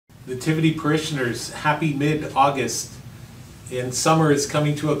Nativity parishioners, happy mid-August, and summer is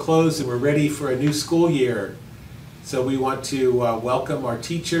coming to a close and we're ready for a new school year. So we want to welcome our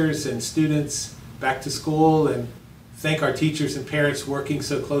teachers and students back to school and thank our teachers and parents working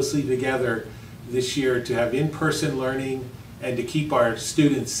so closely together this year to have in-person learning and to keep our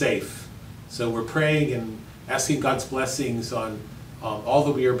students safe. So we're praying and asking God's blessings on all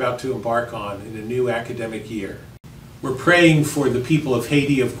that we are about to embark on in a new academic year. We're praying for the people of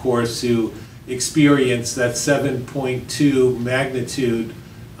Haiti, of course, who experienced that 7.2 magnitude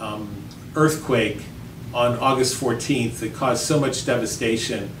earthquake on August 14th that caused so much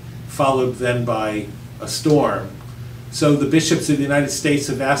devastation, followed then by a storm. So the bishops of the United States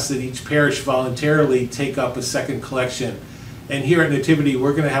have asked that each parish voluntarily take up a second collection. And here at Nativity,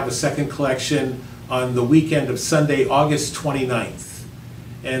 we're going to have a second collection on the weekend of Sunday, August 29th.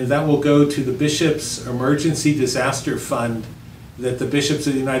 And that will go to the Bishop's Emergency Disaster Fund that the bishops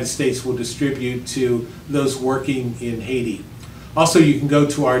of the United States will distribute to those working in Haiti. Also, you can go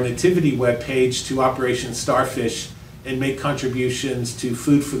to our Nativity webpage to Operation Starfish and make contributions to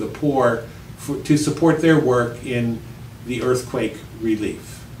Food for the Poor to support their work in the earthquake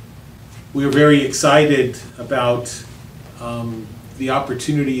relief. We are very excited about the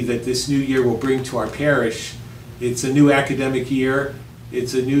opportunity that this new year will bring to our parish. It's a new academic year.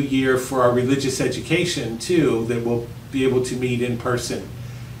 It's a new year for our religious education, too, that we'll be able to meet in person.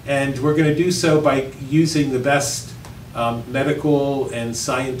 And we're going to do so by using the best medical and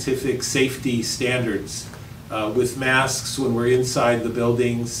scientific safety standards with masks when we're inside the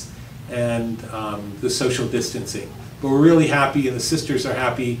buildings and the social distancing. But we're really happy, and the sisters are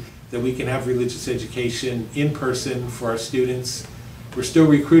happy, that we can have religious education in person for our students. We're still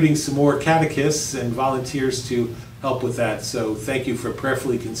recruiting some more catechists and volunteers to help with that. So thank you for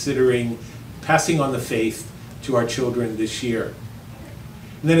prayerfully considering passing on the faith to our children this year.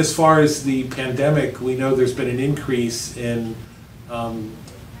 And then as far as the pandemic, we know there's been an increase in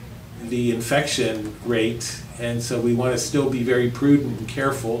the infection rate, and so we want to still be very prudent and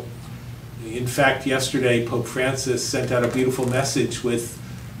careful. In fact, yesterday Pope Francis sent out a beautiful message with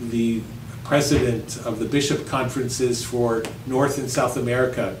the president of the bishop conferences for North and South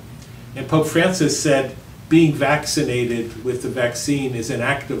America. And Pope Francis said, being vaccinated with the vaccine is an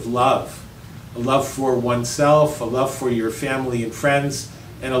act of love. A love for oneself, a love for your family and friends,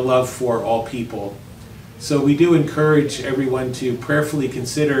 and a love for all people. So we do encourage everyone to prayerfully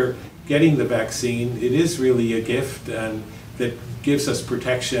consider getting the vaccine. It is really a gift and that gives us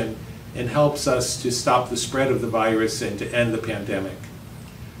protection and helps us to stop the spread of the virus and to end the pandemic.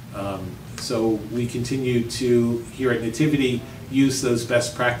 So we continue to, here at Nativity, use those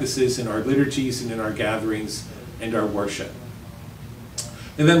best practices in our liturgies and in our gatherings and our worship.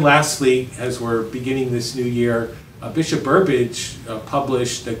 And then lastly, as we're beginning this new year, Bishop Burbage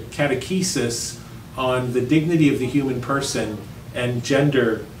published a catechesis on the dignity of the human person and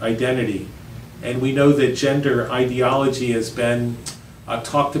gender identity. And we know that gender ideology has been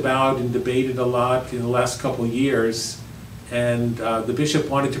talked about and debated a lot in the last couple years. And the bishop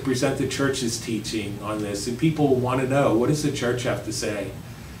wanted to present the church's teaching on this. And people want to know, what does the church have to say?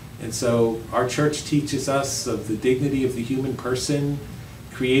 And so our church teaches us of the dignity of the human person,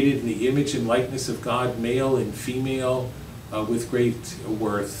 created in the image and likeness of God, male and female, with great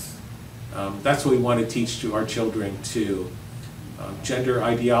worth. That's what we want to teach to our children too. Gender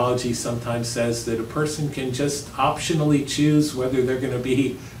ideology sometimes says that a person can just optionally choose whether they're going to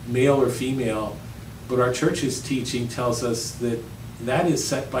be male or female. But our church's teaching tells us that that is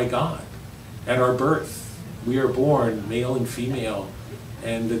set by God at our birth. We are born male and female,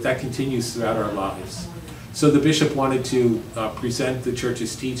 and that continues throughout our lives. So the bishop wanted to present the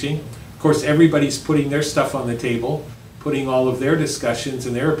church's teaching. Of course, everybody's putting their stuff on the table, putting all of their discussions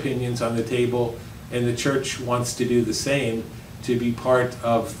and their opinions on the table, and the church wants to do the same, to be part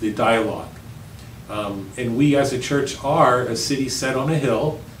of the dialogue. And we as a church are a city set on a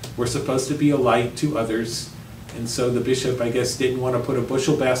hill. We're supposed to be a light to others, and so the bishop, I guess, didn't want to put a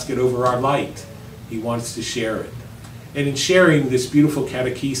bushel basket over our light. He wants to share it. And in sharing this beautiful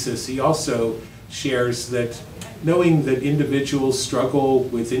catechesis, he also shares that knowing that individuals struggle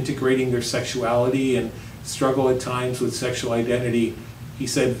with integrating their sexuality and struggle at times with sexual identity, he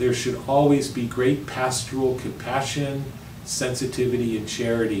said there should always be great pastoral compassion, sensitivity, and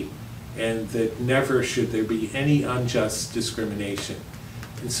charity, and that never should there be any unjust discrimination.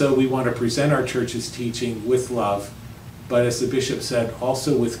 And so we want to present our church's teaching with love, but as the bishop said,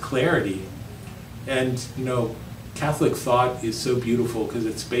 also with clarity. And you know, Catholic thought is so beautiful because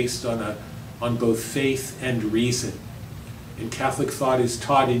it's based on both faith and reason. And Catholic thought is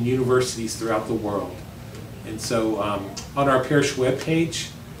taught in universities throughout the world. And so on our parish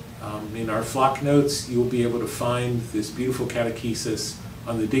webpage, In our flock notes, you'll be able to find this beautiful catechesis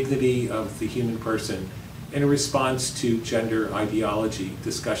on the dignity of the human person in a response to gender ideology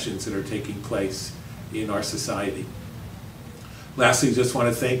discussions that are taking place in our society. Lastly, just want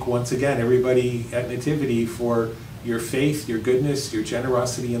to thank once again everybody at Nativity for your faith, your goodness, your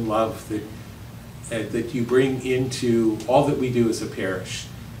generosity and love that you bring into all that we do as a parish.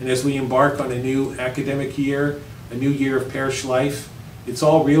 And as we embark on a new academic year, a new year of parish life, it's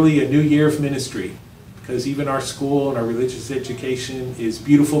all really a new year of ministry, because even our school and our religious education is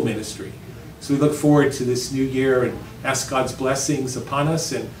beautiful ministry. So we look forward to this new year and ask God's blessings upon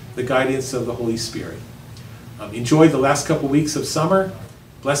us and the guidance of the Holy Spirit. Enjoy the last couple weeks of summer.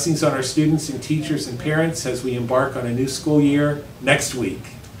 Blessings on our students and teachers and parents as we embark on a new school year next week.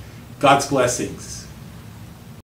 God's blessings.